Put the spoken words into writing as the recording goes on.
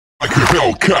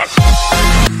Okay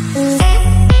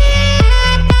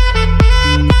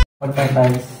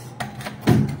guys,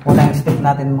 unang step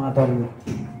natin mga tol,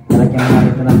 lalagyan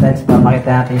natin ito ng tiles para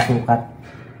makita natin yung sukat.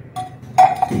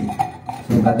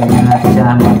 So gaganyan natin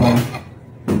siya mga tol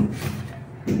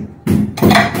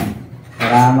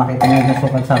para makita nyo yung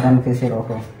sukat sa ating fissure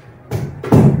ko.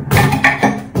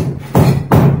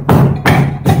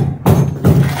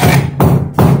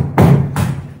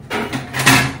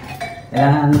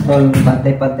 Kailangan tol,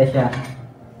 pantay-pantay siya.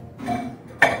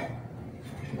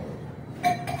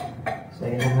 So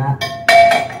yun na nga.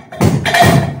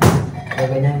 So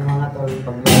ganyan mga tol,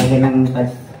 paglalagay ng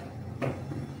tiles.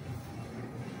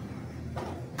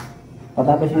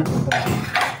 Patapos yun.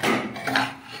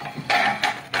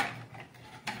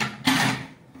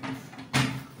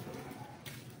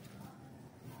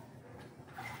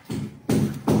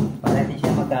 Para hindi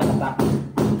siya magkakapak.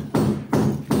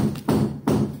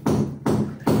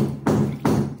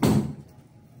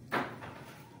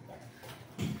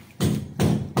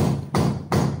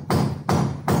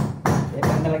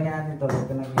 Lagyan natin ito,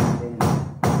 ito na natin.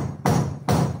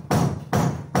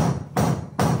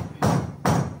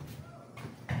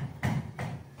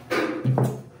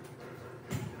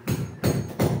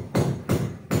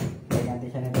 Lagyan natin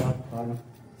siya nito.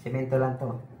 Semento lang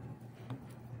to.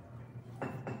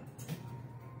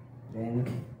 Then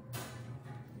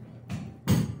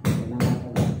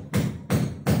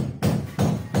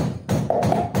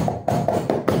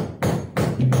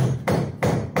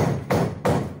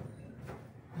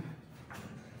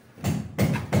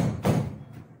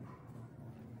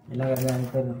ilagay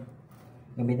natin,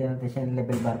 gamitin natin siya yung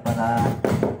level bar para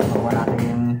makuha natin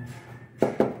yung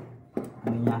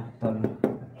ano niya, tol,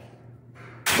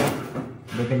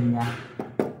 level niya.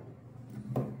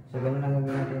 So ganun lang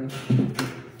gawin natin.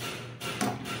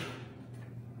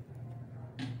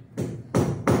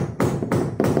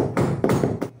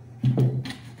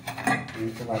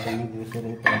 Dito ba ito yung gusto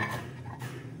rito.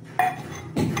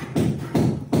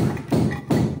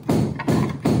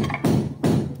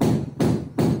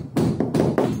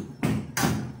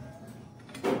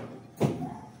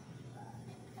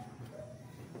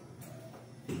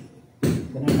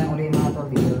 Ganun lang ulit mga tol,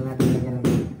 dito lang natin lagyan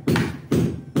ulit.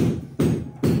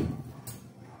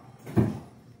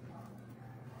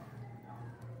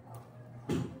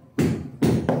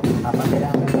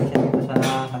 Papagailangan natin siya dito sa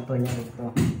kanto niya dito.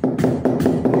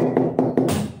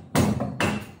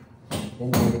 Then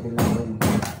dito lang rin.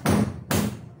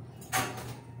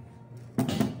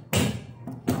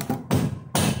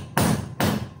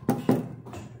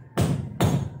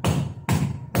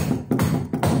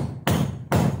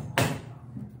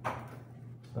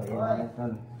 So yan mga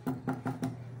tol.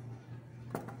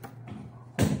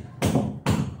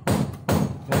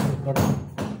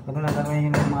 Ganun lang gawin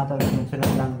yun mga tol.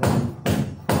 Sunod lang ganun.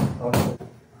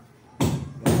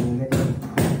 Ganun ulit.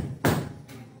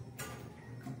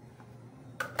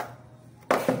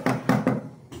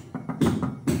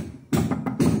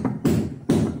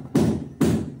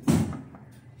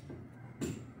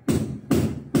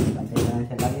 Pantay lang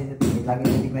siya lagi. Lagi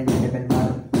titignan yung level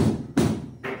bar.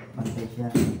 Pantay siya.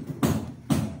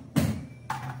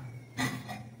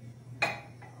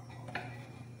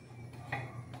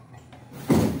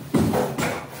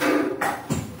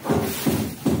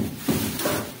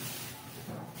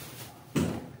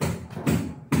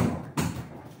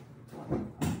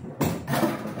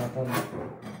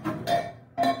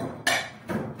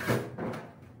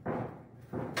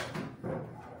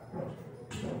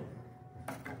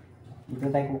 Dito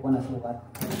tayo kukuha na sukat.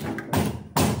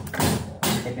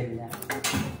 Level niya.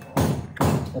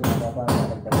 Ito mababa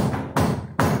para dagdag.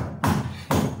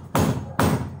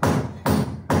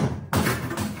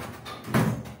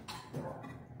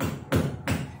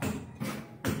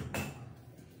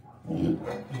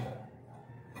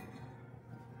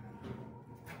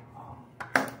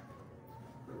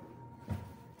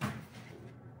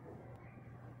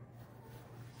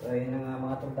 So ayun na nga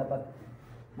mga tol, dapat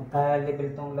magka-level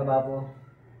tong lababo.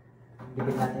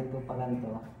 Level natin ito pa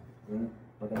ganito. Yun,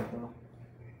 pa ganito.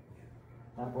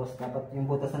 Tapos dapat yung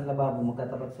butas ng lababo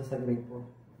magkatapat sa grate po.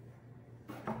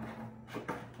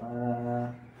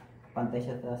 Para pantay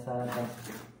siya sa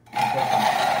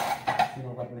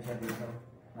sinukat mo siya dito.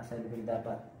 Nasa level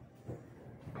dapat.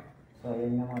 So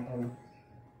ayun yung mga tol.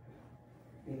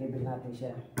 I-level natin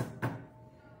siya.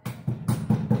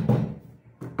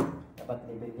 Dapat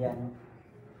level yan.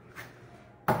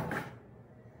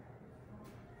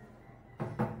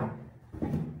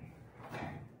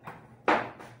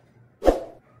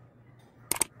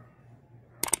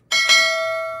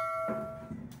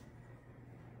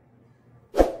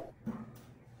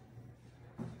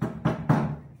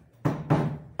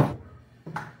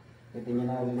 Pwede nyo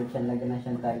na ulit siya lagyan na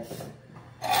siyang tiles.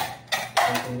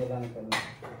 Continue lang ito.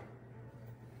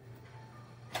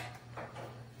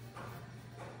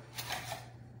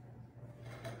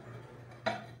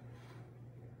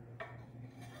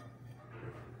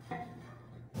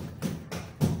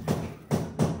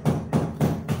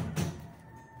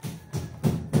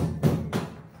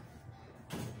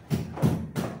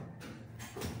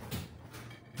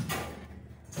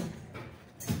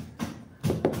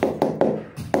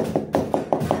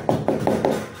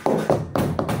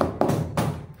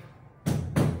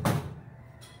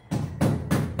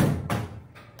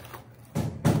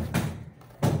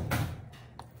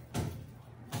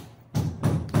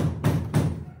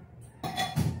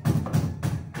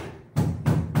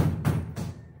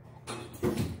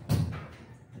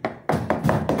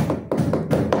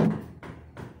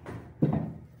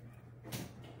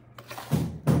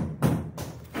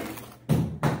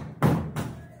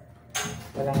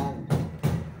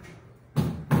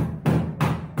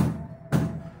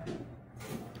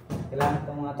 Kailangan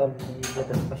itong mga tol,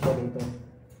 i-butas pa siya dito.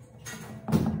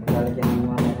 Maglalagyan ng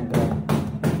mga ng grab.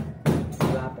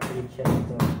 Kailangan patilig siya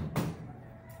dito.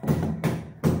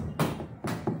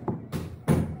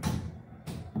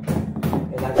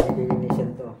 Kailangan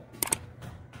i-delinition ito.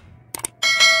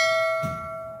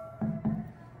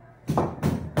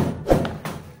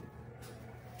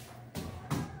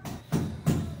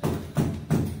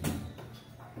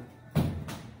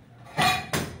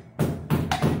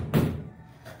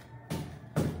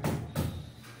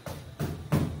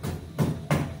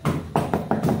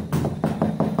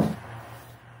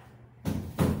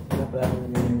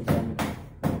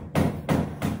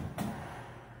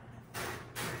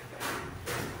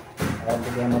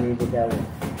 Hindi kaya malibig daw.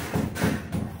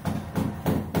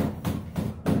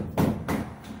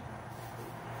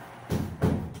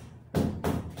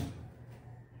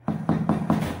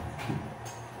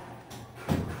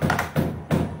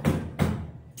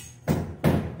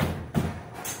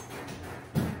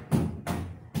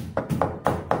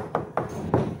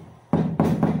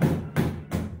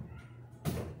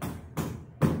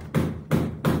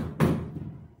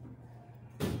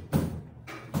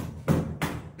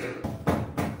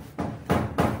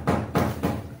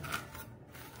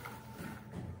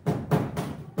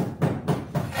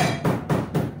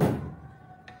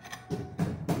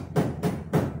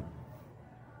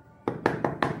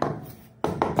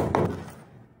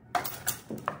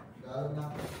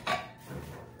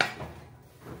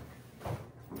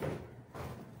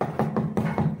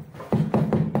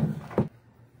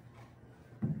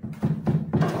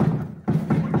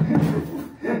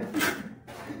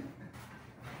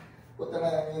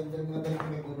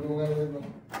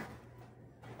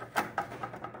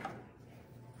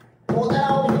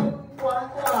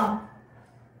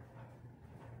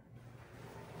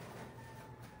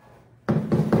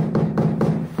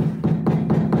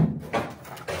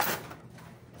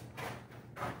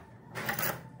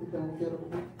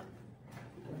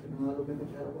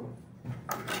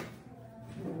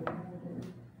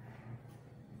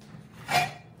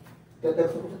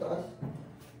 Tetes ko sa taas.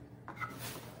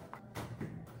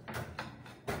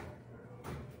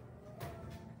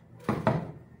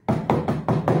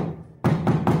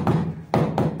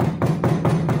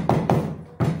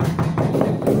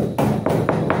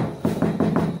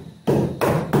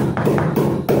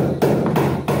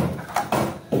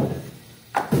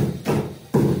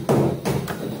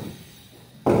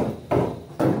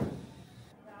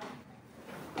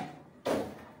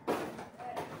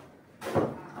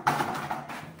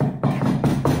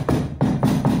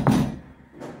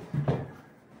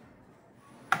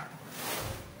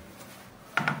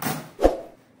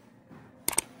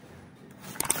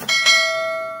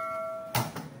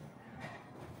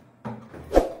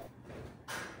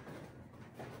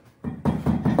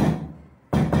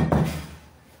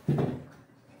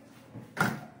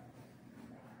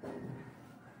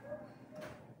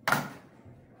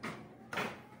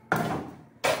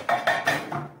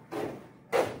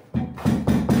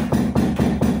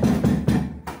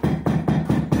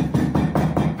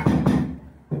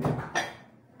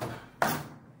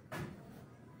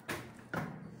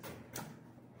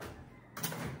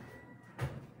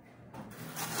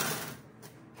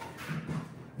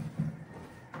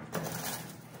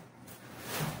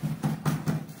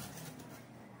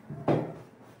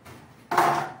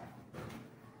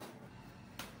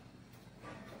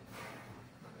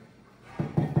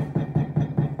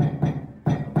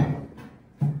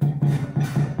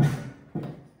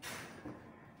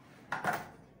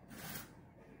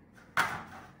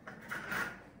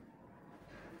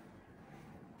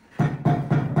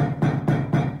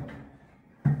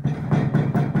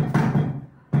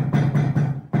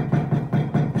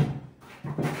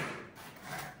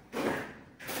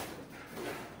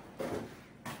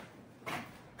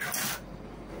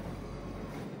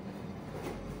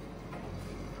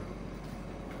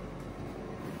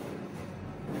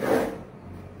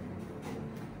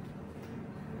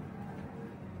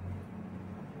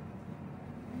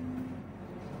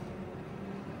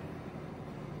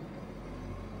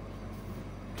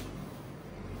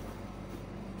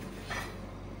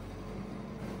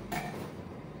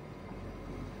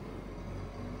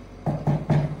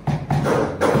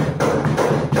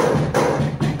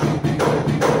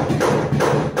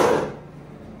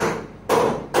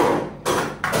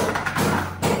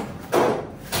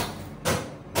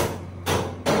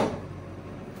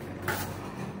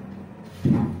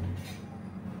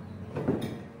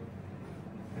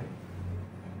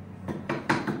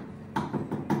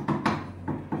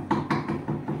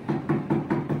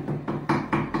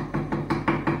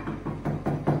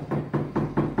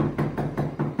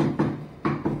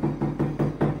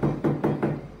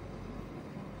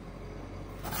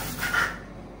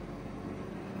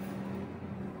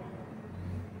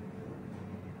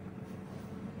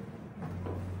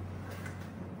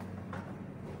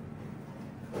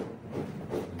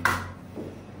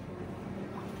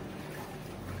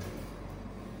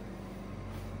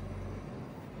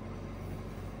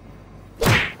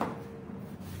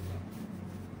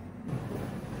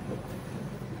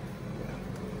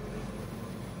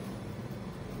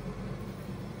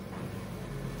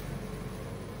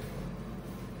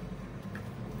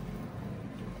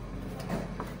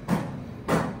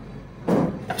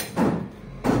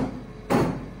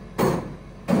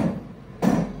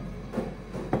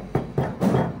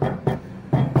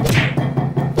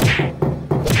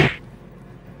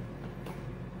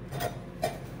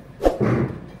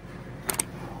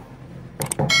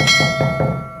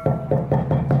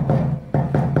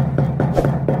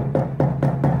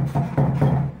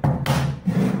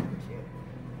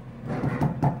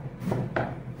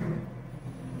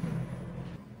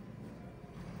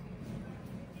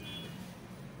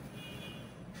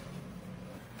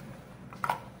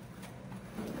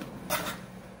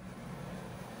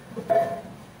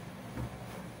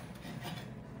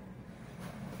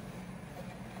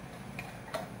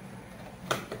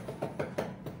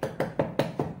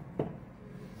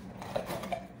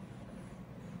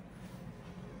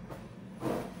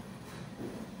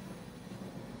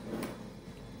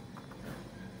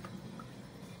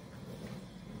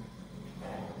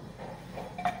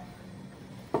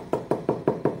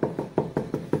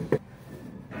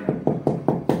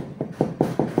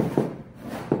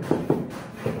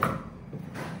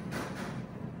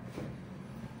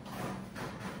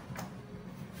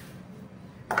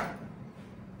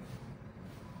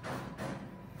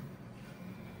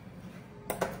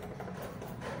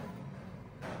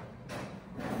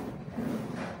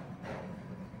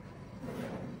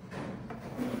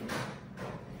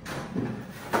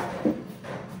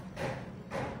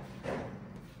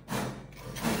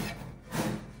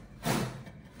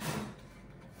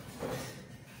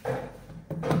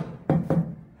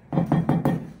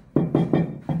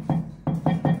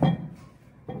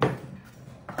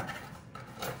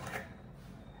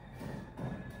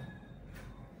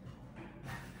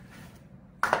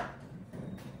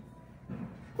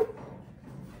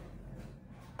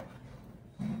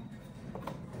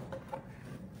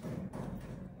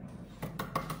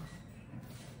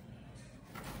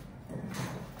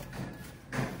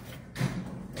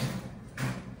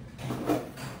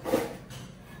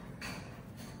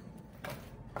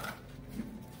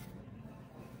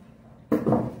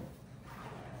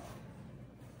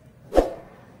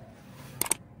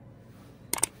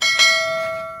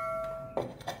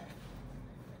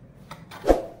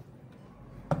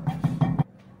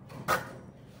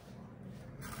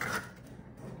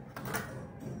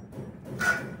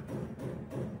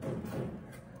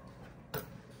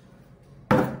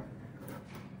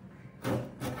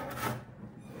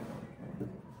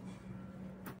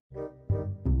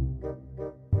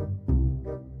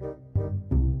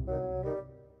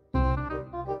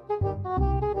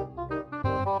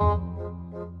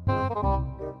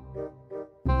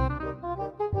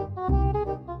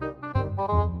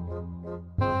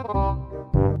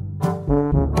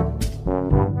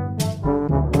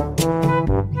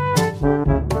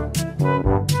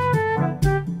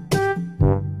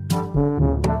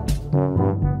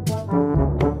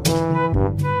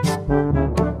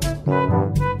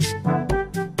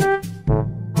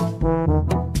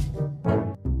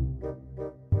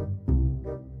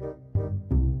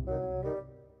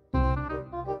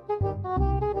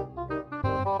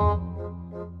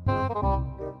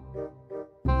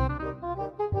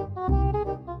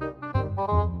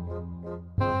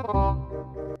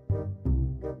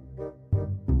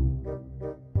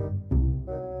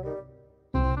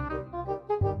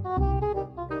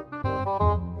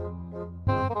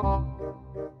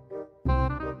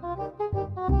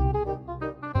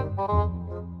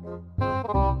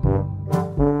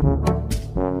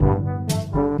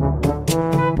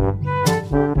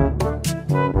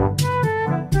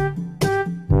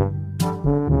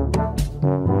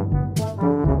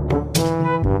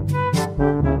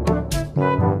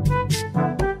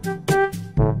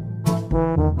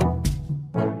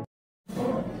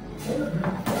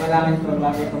 Kailangan ito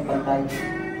lagi itong pantay.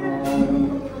 Yung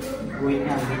buhay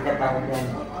niya, hindi ka tawag yan.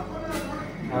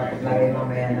 Paglagay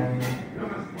mamaya ng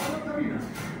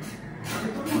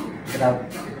grab.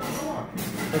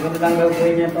 So ganito lang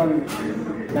gagawin niya ito.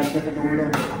 Grab siya sa dulo.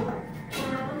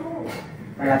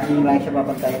 Palagi lang siya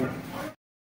papantayin.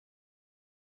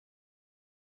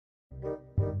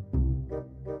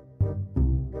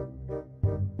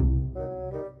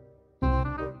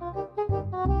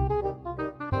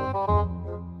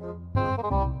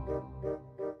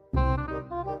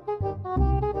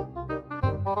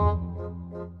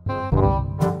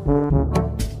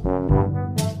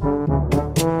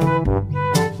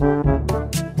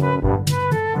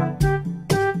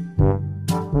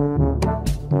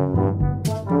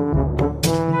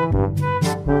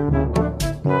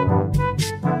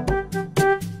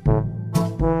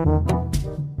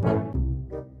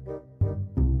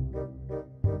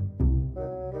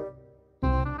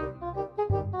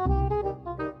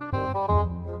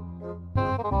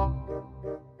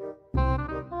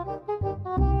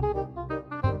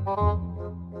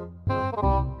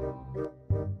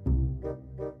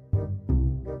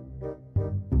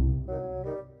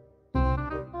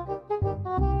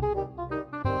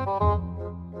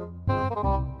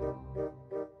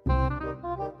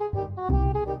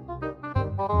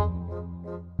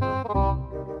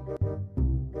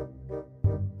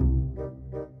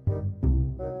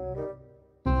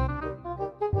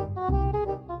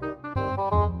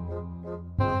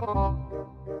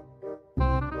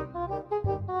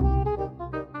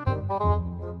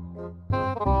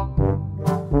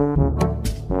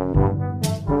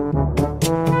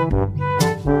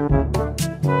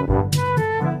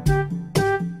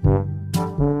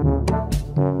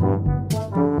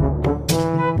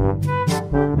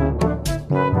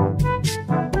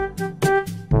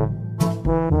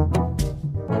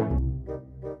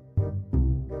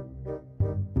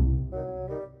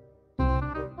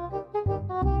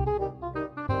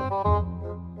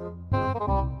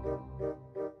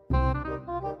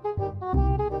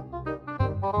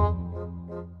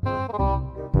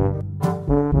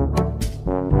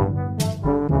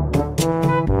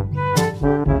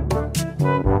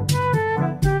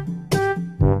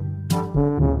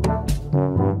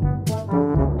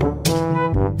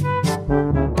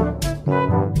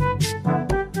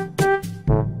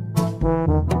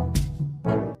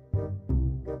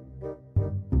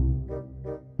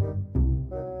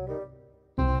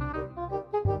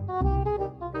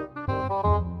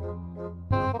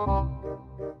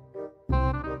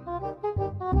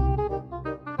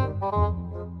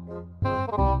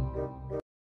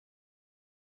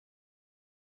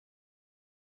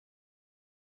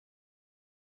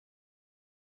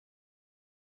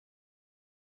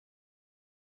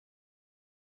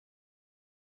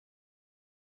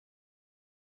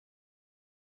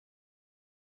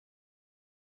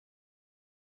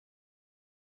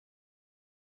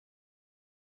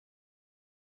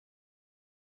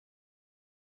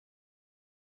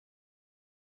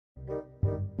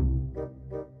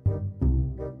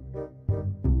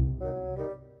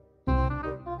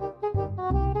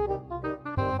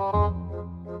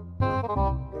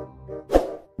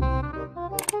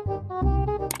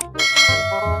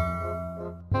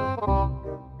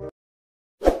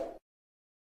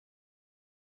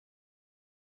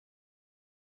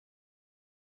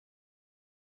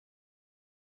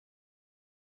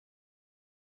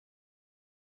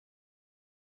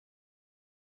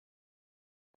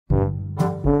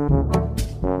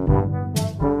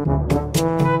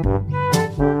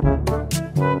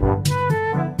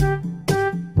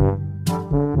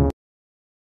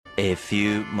 A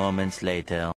few moments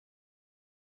later.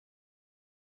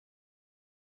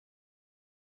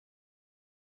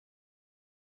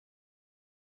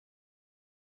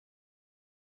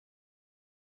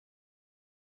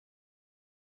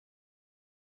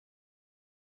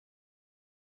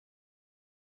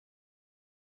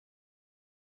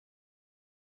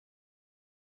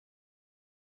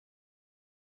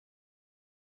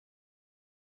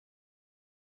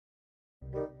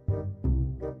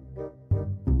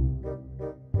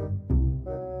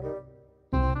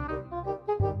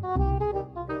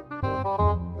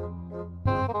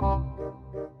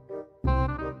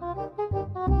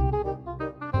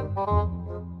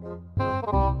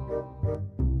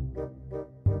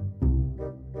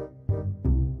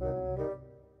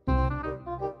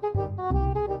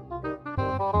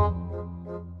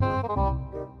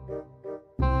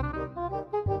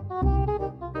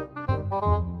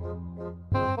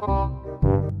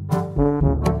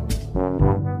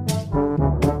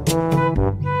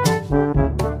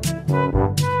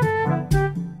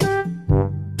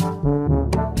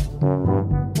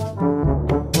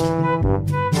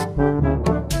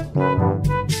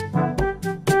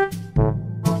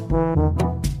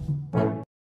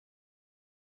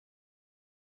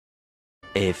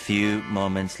 A few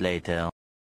moments later.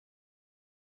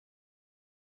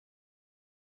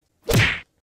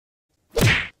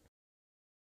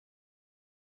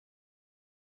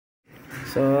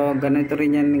 So ganito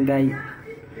rin yan guys,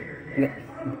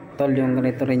 tol, yung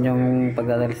ganito rin yung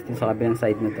pagdadalis din sa kabilang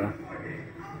side nito.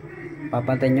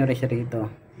 Papantayin nyo rin siya rito,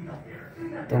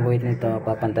 itong buhit nito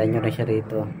papantayin nyo rin siya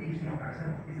rito,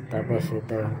 tapos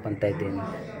ito pantay din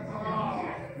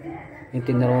yung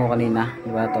tinuro ko kanina,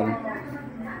 diba tol?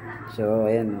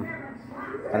 So ayan o,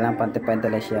 kailangan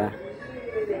pantay-pantay siya.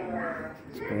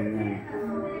 So yan,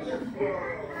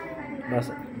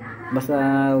 basta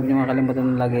huwag nyo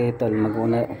makalimutan lagi tol,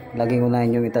 laging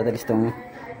unahin yung itatalis tong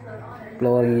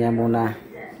flooring niya muna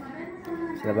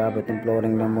sa lababo. Itong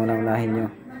flooring lang muna unahin nyo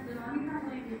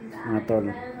mga tol.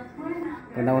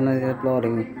 Pag nauna nito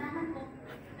flooring,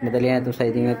 madali na itong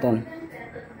siding na ito.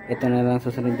 Ito na lang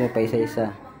susunod nyo pa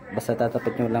isa-isa, basta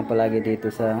tatapat nyo lang palagi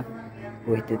dito sa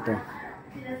buhit ito.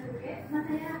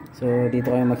 So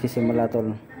dito kayo magsisimula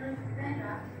tol,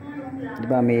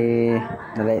 diba may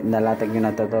nalatag nyo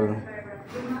na to tol.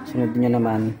 Sunod nyo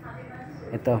naman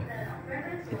ito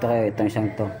kayo, itong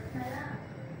isang to,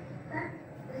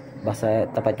 basta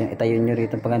tapat nyo, itayo nyo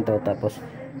rito paganto, tapos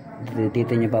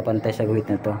dito nyo papantay sa guhit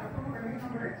na to.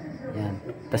 Yan,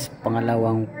 tapos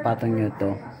pangalawang patong nyo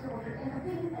to,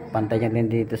 pantay nyo din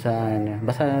dito sa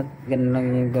basta ganun lang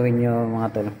yung gawin nyo mga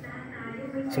tol.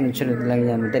 Sunod-sunod lang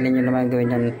yan, madali nyo naman gawin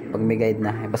yan pag may guide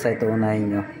na. Basta ito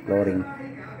unahin nyo, flooring,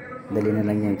 dali na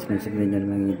lang yan, sunod-sunod nyo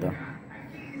lang ito.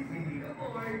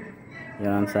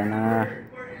 Yan, sana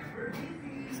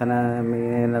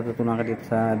may natutunan ka dito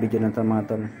sa video na ito mga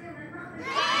tol.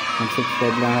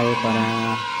 Mag-subscribe lang kayo para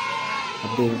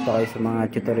update pa kayo sa mga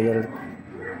tutorial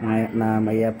na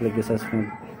may upload ko sa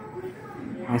sunod.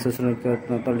 Ang susunod ko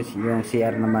tol yung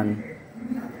CR naman,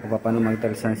 kung paano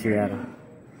mag-talis ng CR.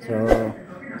 So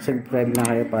subscribe lang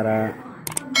kayo para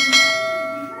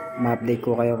ma-update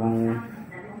ko kayo kung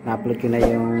na-upload ko na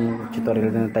yung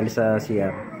tutorial na talis sa CR.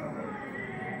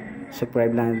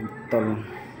 Subscribe lang tol.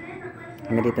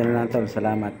 Hanggang dito na lang tol,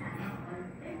 salamat.